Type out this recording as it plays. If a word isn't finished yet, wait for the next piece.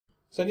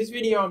So in this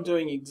video I'm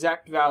doing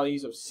exact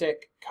values of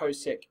sec,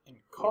 cosec and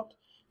cot.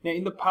 Now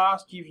in the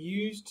past you've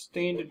used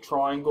standard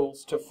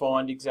triangles to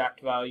find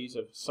exact values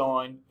of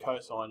sine,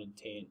 cosine and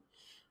tan.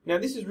 Now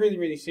this is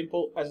really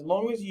simple as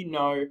long as you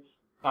know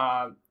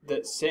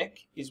that sec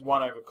is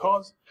 1 over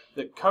cos,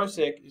 that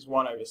cosec is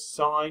 1 over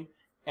sine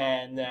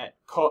and that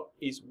cot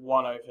is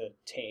 1 over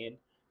tan.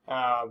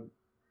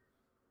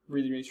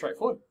 Really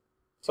straightforward.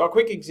 So a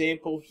quick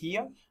example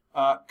here.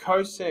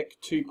 Cosec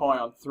 2 pi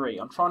on 3.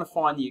 I'm trying to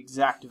find the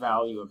exact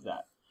value of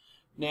that.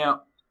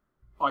 Now,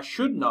 I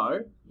should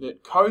know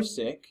that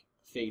cosec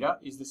theta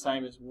is the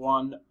same as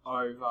 1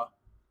 over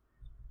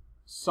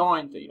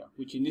sine theta,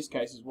 which in this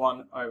case is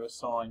 1 over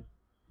sine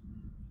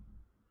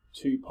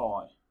 2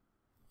 pi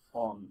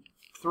on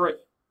 3.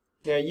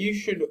 Now, you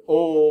should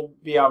all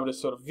be able to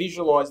sort of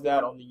visualize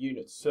that on the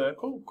unit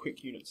circle.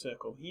 Quick unit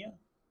circle here.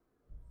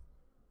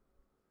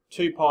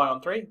 2 pi on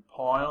 3,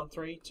 pi on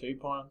 3, 2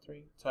 pi on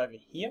 3, it's over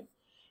here.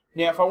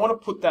 Now if I want to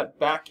put that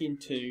back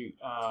into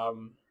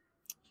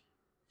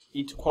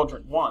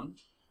quadrant 1,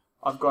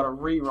 I've got to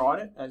rewrite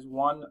it as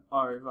 1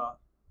 over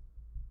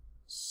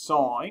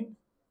sine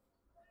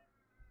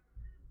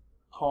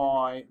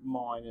pi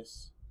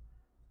minus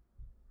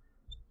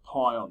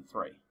pi on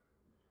 3.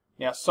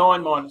 Now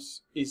sine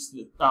minus is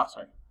the,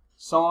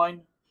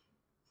 sine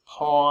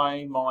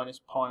pi minus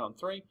pi on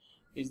 3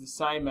 is the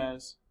same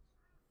as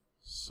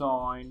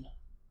sine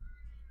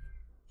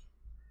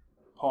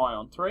pi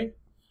on 3,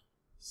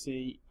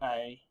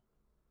 C-A-S-T.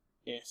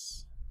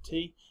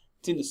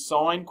 It's in the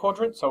sine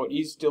quadrant, so it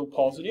is still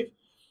positive.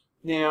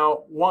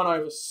 Now, 1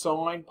 over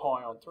sine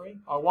pi on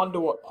 3. I wonder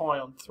what pi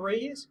on 3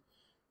 is.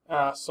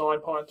 Sine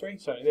pi on 3.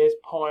 So there's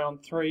pi on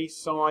 3.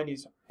 Sine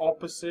is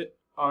opposite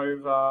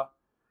over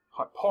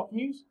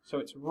hypotenuse. So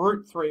it's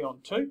root 3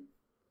 on 2.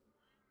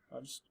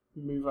 I'll just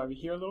move over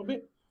here a little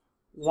bit.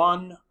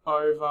 1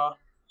 over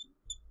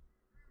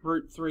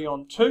root 3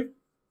 on 2.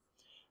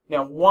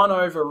 Now 1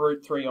 over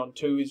root 3 on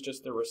 2 is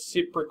just the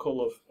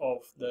reciprocal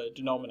of the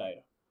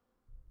denominator.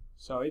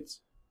 So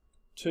it's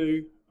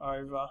 2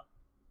 over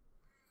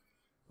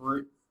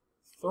root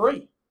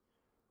 3.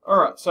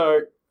 Alright,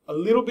 so a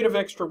little bit of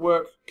extra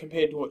work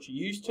compared to what you're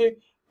used to,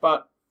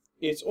 but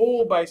it's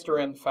all based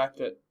around the fact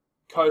that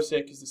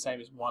cosec is the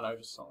same as 1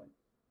 over sine.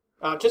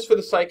 Just for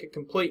the sake of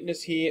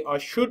completeness here, I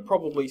should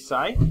probably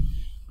say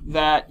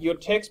that your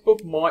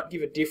textbook might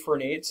give a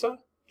different answer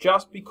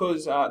just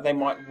because they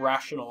might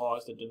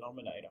rationalize the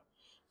denominator.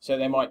 So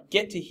they might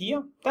get to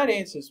here. That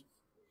answer's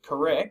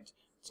correct.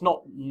 It's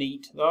not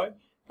neat though.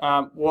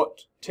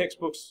 What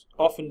textbooks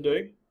often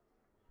do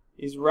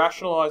is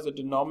rationalize the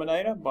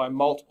denominator by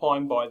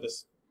multiplying by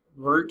this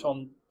root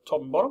on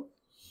top and bottom.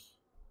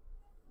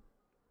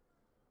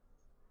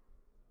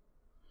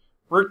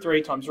 Root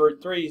 3 times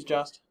root 3 is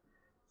just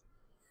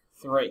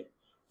 3.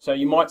 So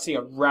you might see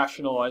a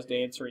rationalized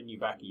answer in the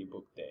back of your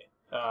book there.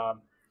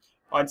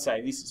 I'd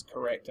say this is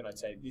correct, and I'd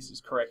say this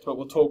is correct, but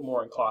we'll talk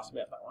more in class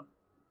about that one.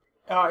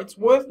 It's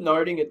worth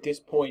noting at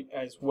this point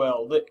as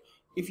well that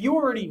if you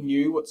already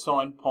knew what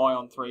sine pi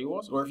on 3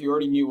 was, or if you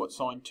already knew what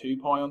sine 2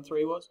 pi on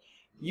 3 was,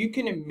 you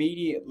can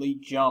immediately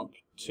jump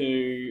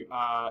to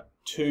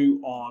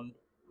 2 on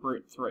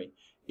root 3.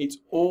 It's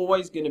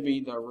always going to be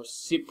the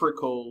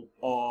reciprocal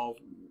of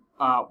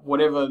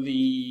whatever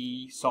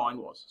the sine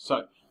was.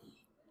 So,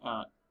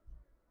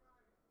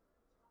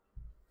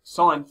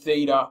 sine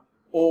theta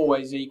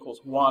always equals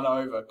 1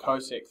 over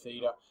cosec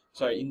theta.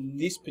 So in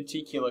this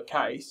particular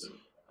case,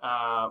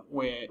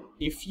 where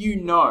if you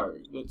know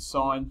that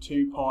sine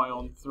 2 pi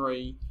on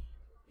 3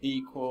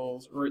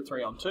 equals root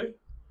 3 on 2,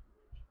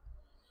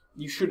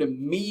 you should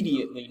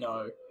immediately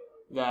know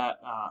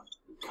that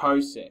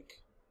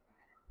cosec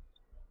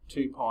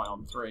 2 pi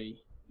on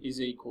 3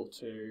 is equal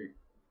to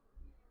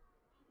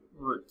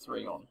root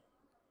 3 on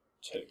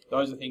 2.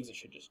 Those are things that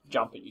should just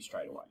jump at you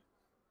straight away.